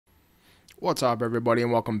What's up, everybody,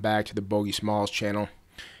 and welcome back to the Bogey Smalls channel.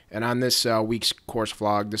 And on this week's course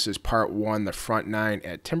vlog, this is part 1, the front 9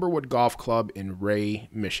 at Timberwood Golf Club in Ray,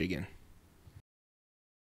 Michigan.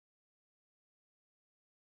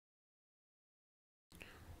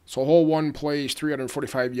 So hole 1 plays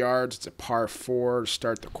 345 yards. It's a par 4 to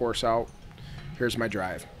start the course out. Here's my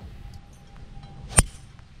drive.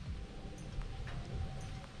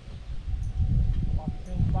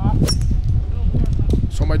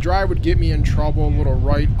 So my drive would get me in trouble a little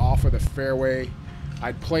right off of the fairway.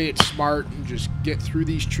 I'd play it smart and just get through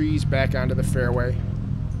these trees back onto the fairway.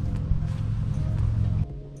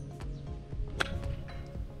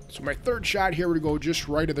 So my third shot here would go just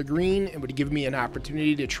right of the green. It would give me an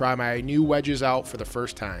opportunity to try my new wedges out for the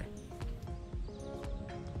first time.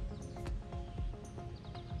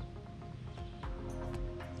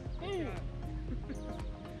 I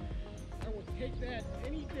will take that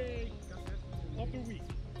any day of the week.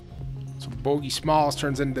 So Bogey Smalls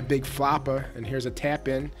turns into the big Floppa, and here's a tap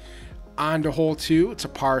in onto hole 2. It's a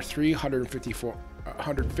par 3,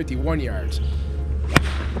 151 yards.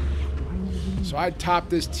 So I'd top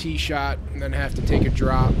this tee shot and then have to take a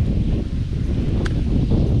drop.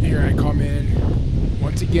 Here I come in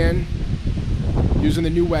once again using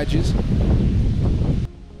the new wedges.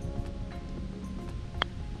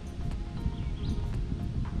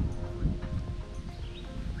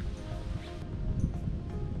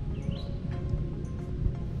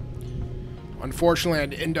 Unfortunately,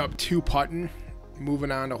 I'd end up 2-putting, moving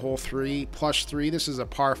on to hole 3, plus 3. This is a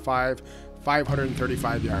par 5,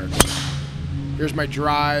 535 yards. Here's my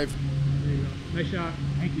drive. There you go. Nice shot.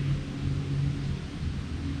 Thank you.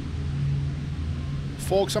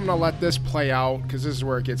 Folks, I'm going to let this play out because this is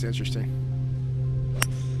where it gets interesting.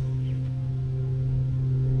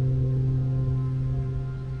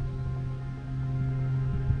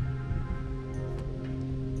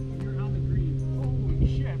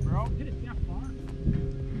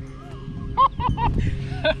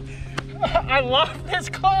 I love this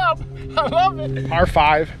club. I love it. Par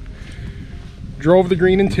 5. Drove the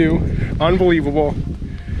green in 2. Unbelievable.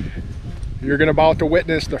 You're about to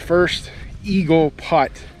witness the first eagle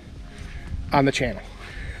putt on the channel.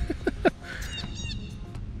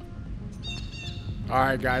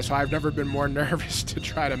 Alright guys, so I've never been more nervous to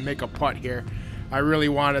try to make a putt here. I really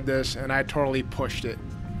wanted this and I totally pushed it.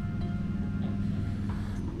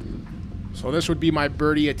 So this would be my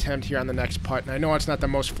birdie attempt here on the next putt. And I know it's not the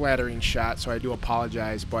most flattering shot, so I do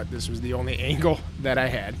apologize, but this was the only angle that I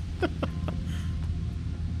had.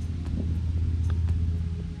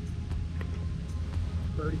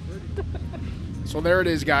 Birdie. So there it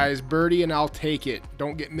is, guys. Birdie, and I'll take it.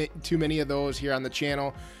 Don't get too many of those here on the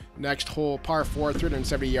channel. Next hole, par 4,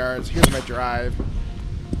 370 yards. Here's my drive.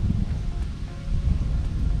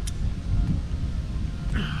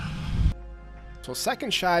 So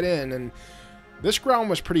second shot in, and this ground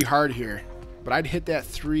was pretty hard here, but I'd hit that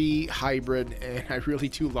 3 hybrid, and I really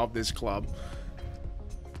do love this club.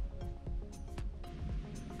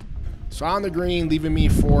 So on the green, leaving me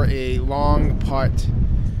for a long putt,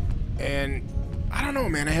 and I don't know,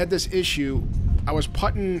 man, I had this issue. I was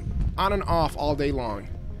putting on and off all day long,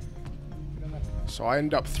 so I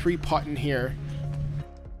ended up 3-putting here.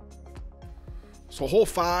 So hole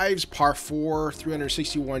 5's par 4,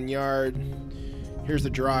 361 yard. Here's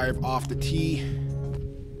the drive off the tee.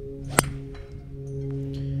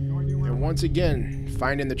 And once again,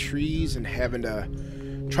 finding the trees and having to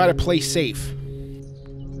try to play safe.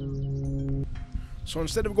 So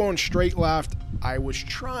instead of going straight left, I was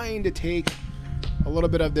trying to take a little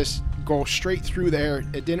bit of this, go straight through there.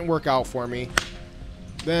 It didn't work out for me.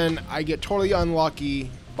 Then I get totally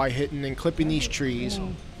unlucky by hitting and clipping these trees.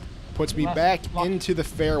 Puts me back into the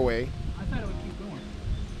fairway. I thought it would keep going.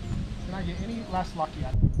 Can I get any less lucky?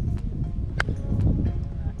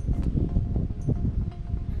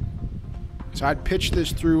 So I'd pitch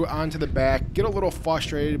this through onto the back, get a little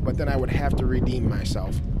frustrated, but then I would have to redeem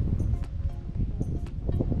myself.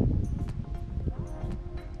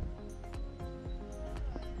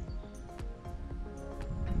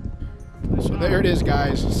 So there it is,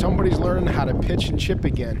 guys. Somebody's learning how to pitch and chip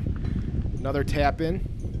again. Another tap in.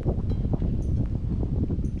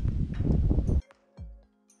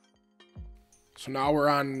 So now we're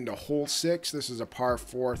on to hole 6. This is a par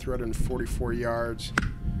 4, 344 yards.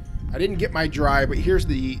 I didn't get my drive, but here's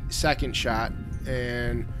the second shot.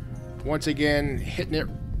 And once again, hitting it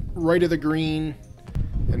right of the green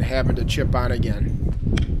and having to chip on again.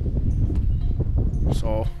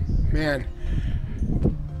 So, man,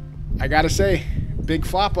 I gotta say, big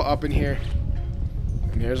Floppa up in here.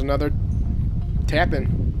 And here's another tap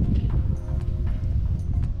in.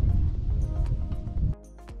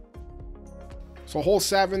 So hole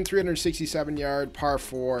 7, 367 yard, par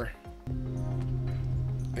 4.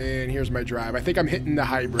 And here's my drive. I think I'm hitting the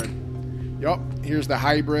hybrid. Yup, here's the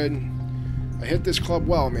hybrid. I hit this club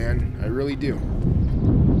well, man. I really do.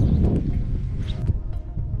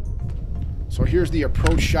 So here's the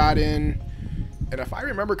approach shot in. And if I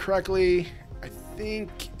remember correctly, I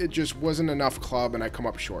think it just wasn't enough club and I come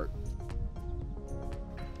up short.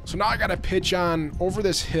 So now I got to pitch on over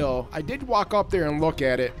this hill. I did walk up there and look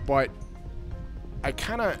at it, but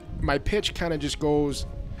my pitch kind of just goes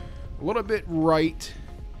a little bit right.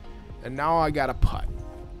 And now I got to putt.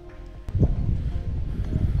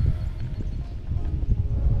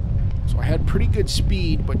 So I had pretty good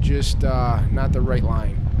speed, but just not the right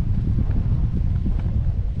line.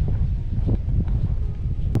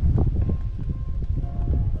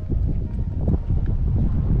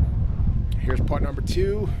 Here's putt number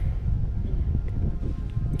 2.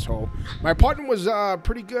 So my putting was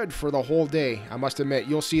pretty good for the whole day, I must admit.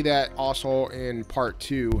 You'll see that also in part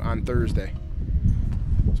 2 on Thursday.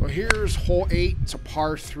 So here's hole 8. It's a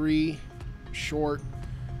par 3, short.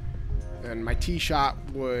 And my tee shot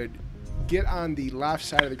would get on the left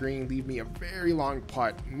side of the green, leave me a very long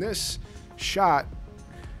putt. And this shot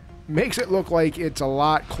makes it look like it's a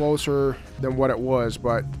lot closer than what it was,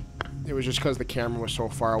 but it was just because the camera was so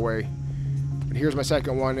far away. And here's my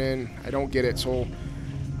second one in. I don't get it, so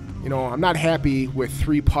you know, I'm not happy with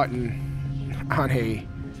 3 putting on a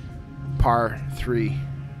par 3.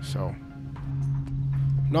 So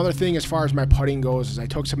another thing as far as my putting goes is I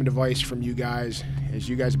took some advice from you guys, as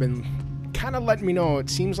you guys have been kind of letting me know it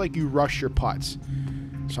seems like you rush your putts.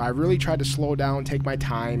 So I really tried to slow down, take my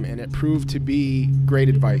time, and it proved to be great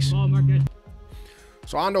advice.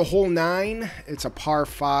 So on to hole 9. It's a par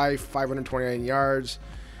 5, 529 yards.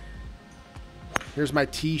 Here's my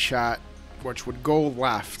tee shot, which would go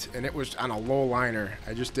left, and it was on a low liner.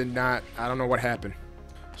 I just did not, I don't know what happened.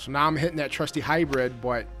 So now I'm hitting that trusty hybrid,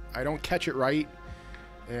 but I don't catch it right,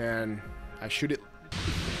 and I shoot it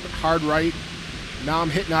hard right. Now I'm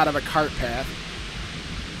hitting out of a cart path.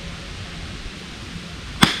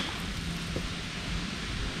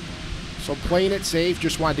 So playing it safe,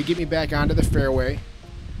 just wanted to get me back onto the fairway.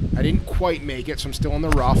 I didn't quite make it, so I'm still in the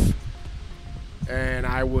rough. And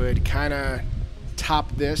I would kind of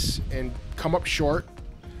top this and come up short.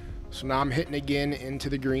 So now I'm hitting again into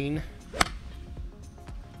the green.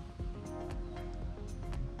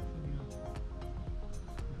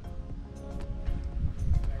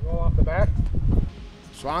 Roll off the back.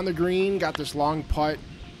 So on the green, got this long putt.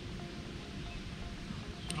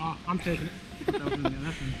 Oh, I'm taking it.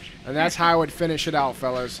 And that's how I would finish it out,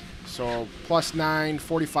 fellas. So +9,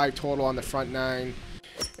 45 total on the front 9.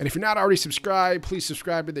 And if you're not already subscribed, please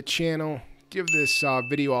subscribe to the channel. Give this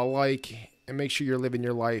video a like, and make sure you're living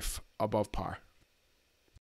your life above par.